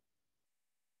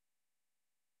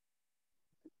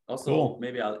 Also, cool.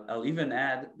 Maybe I'll even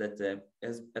add that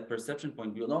as a perception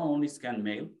point, we don't only scan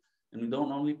mail, and we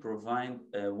don't only provide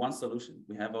one solution.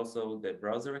 We have also the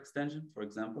browser extension, for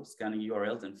example, scanning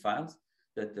URLs and files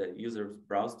that the users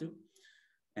browse to.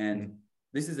 And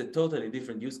this is a totally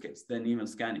different use case than email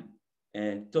scanning.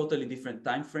 A totally different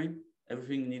time frame.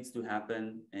 Everything needs to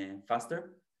happen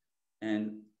faster.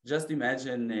 And just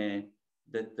imagine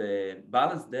that the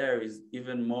balance there is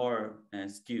even more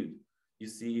skewed. You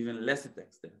see even less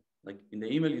attacks there. Like in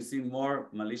the email, you see more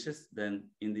malicious than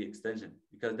in the extension,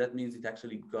 because that means it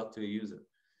actually got to a user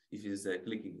if he's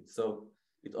clicking it. So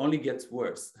it only gets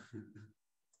worse.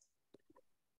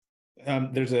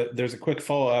 There's a quick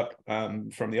follow-up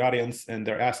from the audience, and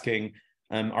they're asking,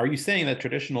 are you saying that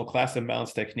traditional class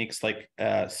imbalance techniques like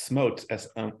SMOTE,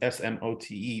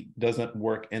 S-M-O-T-E, doesn't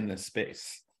work in this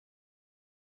space?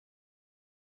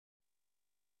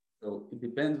 So it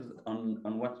depends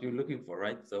on what you're looking for,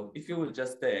 right? So if you will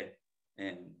just take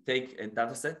a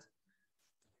data set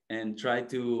and try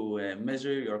to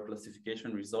measure your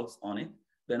classification results on it,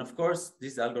 then of course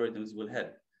these algorithms will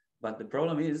help. But the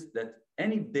problem is that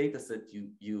any data set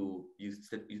you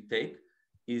take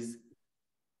is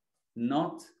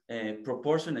not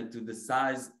proportionate to the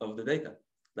size of the data,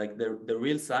 like the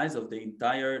real size of the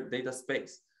entire data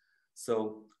space.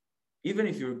 So even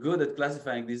if you're good at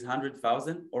classifying these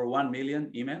 100,000 or 1 million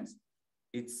emails,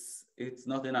 it's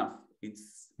not enough.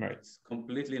 It's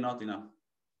completely not enough.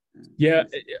 Yeah,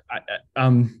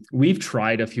 we've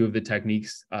tried a few of the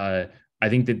techniques. I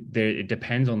think that it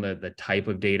depends on the type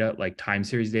of data, like time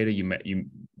series data.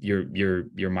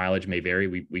 Your mileage may vary.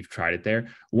 We've tried it there.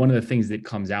 One of the things that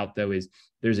comes out though is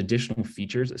there's additional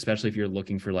features, especially if you're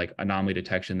looking for like anomaly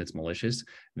detection that's malicious,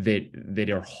 that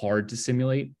are hard to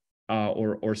simulate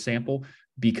or sample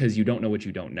because you don't know what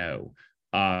you don't know.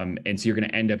 And so you're going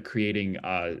to end up creating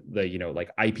like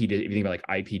IP, if you think about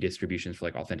like IP distributions for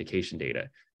like authentication data,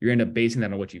 you're going to end up basing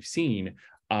that on what you've seen.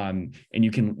 And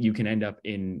you can end up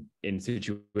in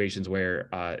situations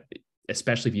where,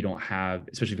 especially if you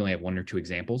only have one or two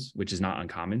examples, which is not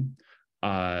uncommon,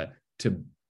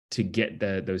 to get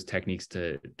those techniques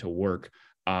to work.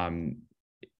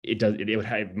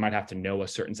 It might have to know a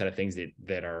certain set of things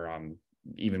that are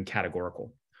even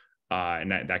categorical.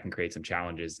 And that can create some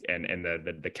challenges, and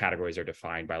the categories are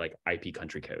defined by like IP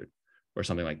country code or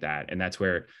something like that, and that's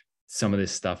where some of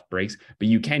this stuff breaks. But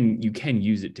you can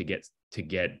use it to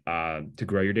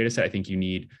grow your data set. I think you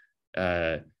need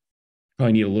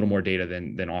probably need a little more data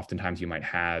than oftentimes you might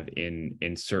have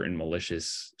in certain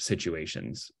malicious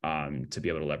situations to be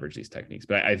able to leverage these techniques.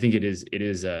 But I think it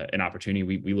is an opportunity.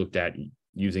 We looked at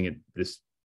using it this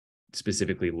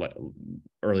specifically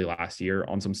early last year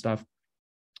on some stuff,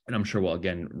 and I'm sure we'll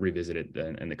again revisit it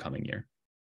in the coming year.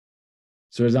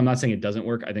 So as I'm not saying it doesn't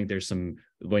work, I think there's some,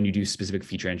 when you do specific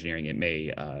feature engineering, it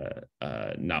may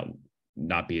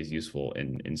not be as useful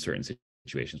in certain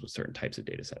situations with certain types of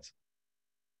data sets.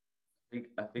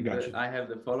 I think Gotcha. that I have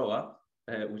the follow-up,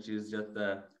 which is just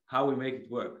how we make it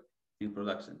work in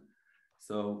production.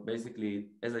 So basically,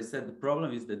 as I said, the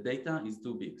problem is the data is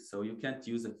too big. So you can't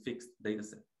use a fixed data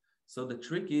set. So the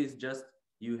trick is just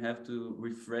you have to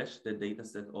refresh the data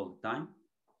set all the time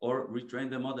or retrain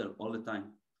the model all the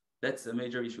time. That's a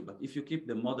major issue. But if you keep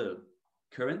the model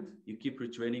current, you keep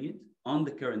retraining it on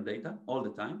the current data all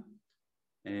the time,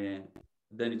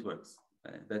 then it works.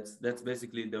 That's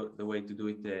basically the way to do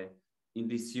it in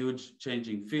this huge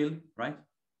changing field, right?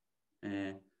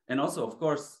 And also, of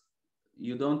course,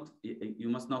 you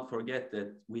must not forget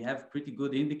that we have pretty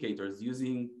good indicators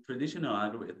using traditional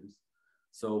algorithms.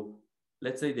 So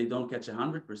let's say they don't catch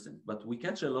 100%, but we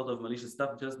catch a lot of malicious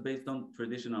stuff just based on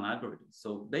traditional algorithms.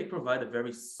 So they provide a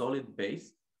very solid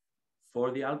base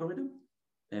for the algorithm,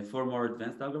 for more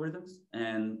advanced algorithms,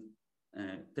 and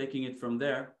taking it from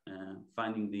there,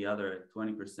 finding the other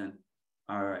 20%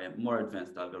 are more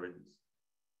advanced algorithms.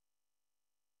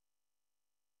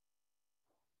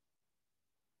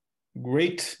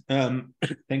 Great.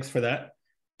 Thanks for that.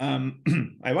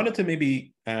 I wanted to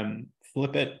maybe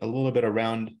flip it a little bit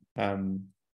around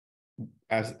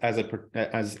as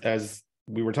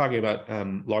we were talking about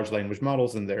large language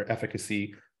models and their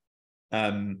efficacy.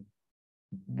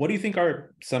 What do you think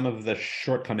are some of the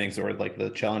shortcomings or like the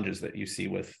challenges that you see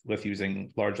with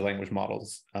using large language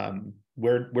models?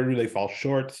 Where do they fall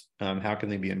short? How can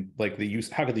they be how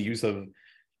could the use of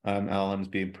LLMs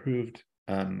be improved?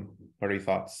 What are your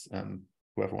thoughts?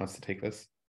 Whoever wants to take this.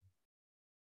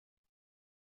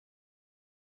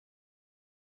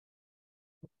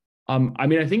 I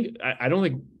mean, I don't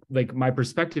think, like, my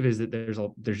perspective is that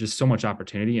there's just so much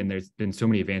opportunity, and there's been so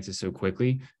many advances so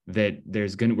quickly that we're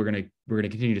gonna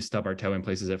continue to stub our toe in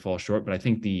places that fall short. But I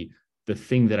think the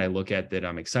thing that I look at that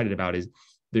I'm excited about is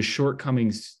the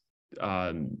shortcomings.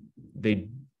 They,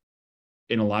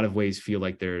 in a lot of ways, feel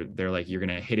like they're like you're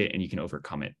gonna hit it and you can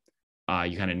overcome it.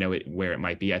 You kind of know it where it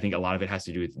might be. I think a lot of it has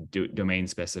to do with domain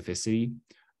specificity.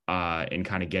 And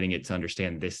kind of getting it to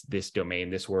understand this domain,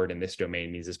 this word, and this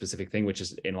domain means a specific thing, which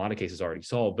is in a lot of cases already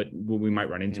solved, but we might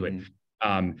run into it.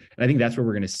 And I think that's where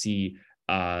we're going to see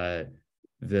I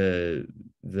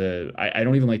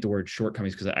don't even like the word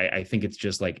shortcomings, because I think it's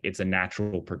just like it's a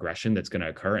natural progression that's going to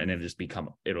occur, and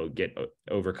it'll get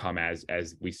overcome as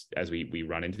we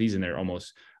run into these, and they're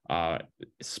almost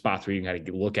spots where you can kind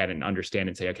of look at it and understand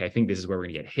and say, okay, I think this is where we're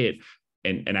going to get hit,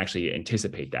 and actually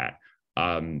anticipate that.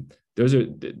 Those are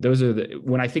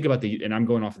when I think about and I'm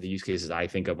going off of the use cases I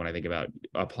think of when I think about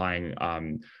applying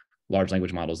large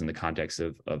language models in the context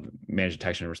of managed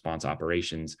detection and response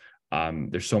operations.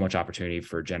 There's so much opportunity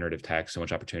for generative text, so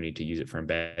much opportunity to use it for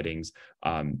embeddings.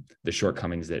 The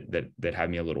shortcomings that have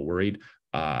me a little worried,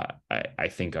 I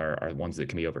think are ones that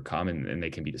can be overcome, and they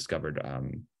can be discovered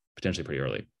potentially pretty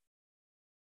early.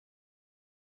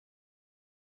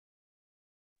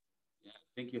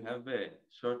 I think you have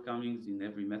shortcomings in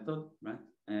every method, right?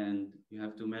 And you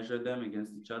have to measure them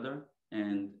against each other.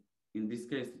 And in this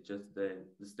case, it's just the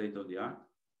state of the art.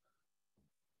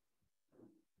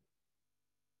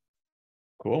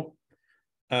 Cool.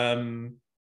 I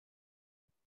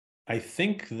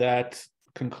think that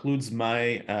concludes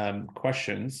my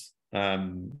questions. I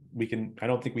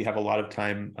don't think we have a lot of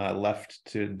time left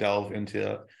to delve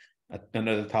into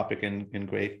another topic in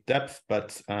great depth,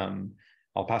 but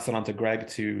I'll pass it on to Greg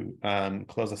to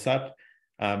close us up.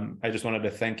 I just wanted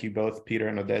to thank you both, Peter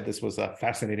and Oded. This was a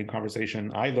fascinating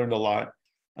conversation. I learned a lot,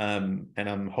 and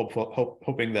I'm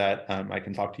hoping that I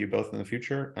can talk to you both in the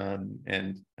future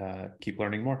and keep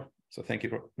learning more. So thank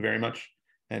you very much,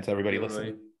 and to everybody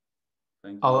listening.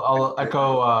 Thank you. I'll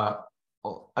echo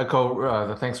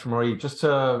the thanks from Rory. Just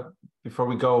before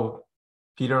we go,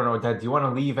 Peter and Oded, do you want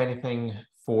to leave anything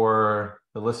for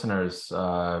the listeners?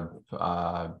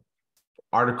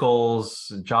 Articles,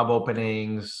 job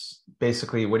openings,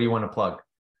 basically, what do you want to plug?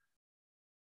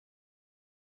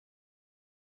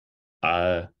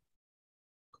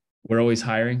 We're always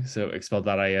hiring, so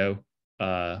expel.io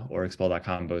or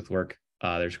expel.com both work.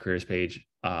 There's a careers page,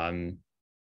 and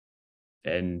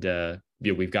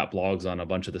we've got blogs on a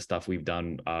bunch of the stuff we've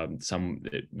done. Some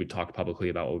we talked publicly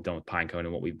about what we've done with Pinecone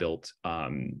and what we built,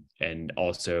 and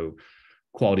also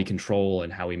quality control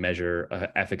and how we measure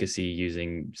efficacy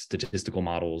using statistical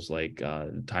models like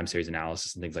time series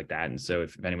analysis and things like that. And so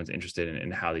if anyone's interested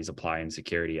in how these apply in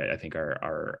security, I think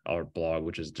our blog,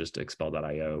 which is just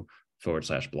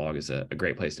expel.io/blog, is a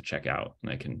great place to check out.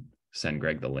 And I can send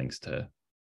Greg the links to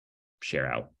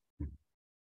share out.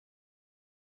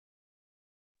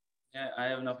 Yeah, I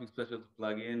have nothing special to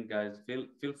plug in, guys.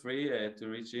 Feel free to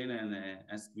reach in and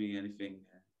ask me anything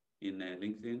in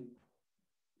LinkedIn.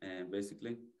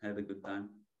 Basically, had a good time.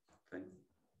 Thanks.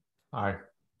 All right.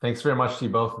 Thanks very much to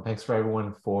you both. And thanks for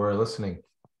everyone for listening.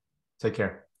 Take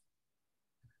care.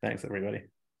 Thanks, everybody.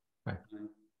 Bye.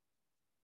 Bye.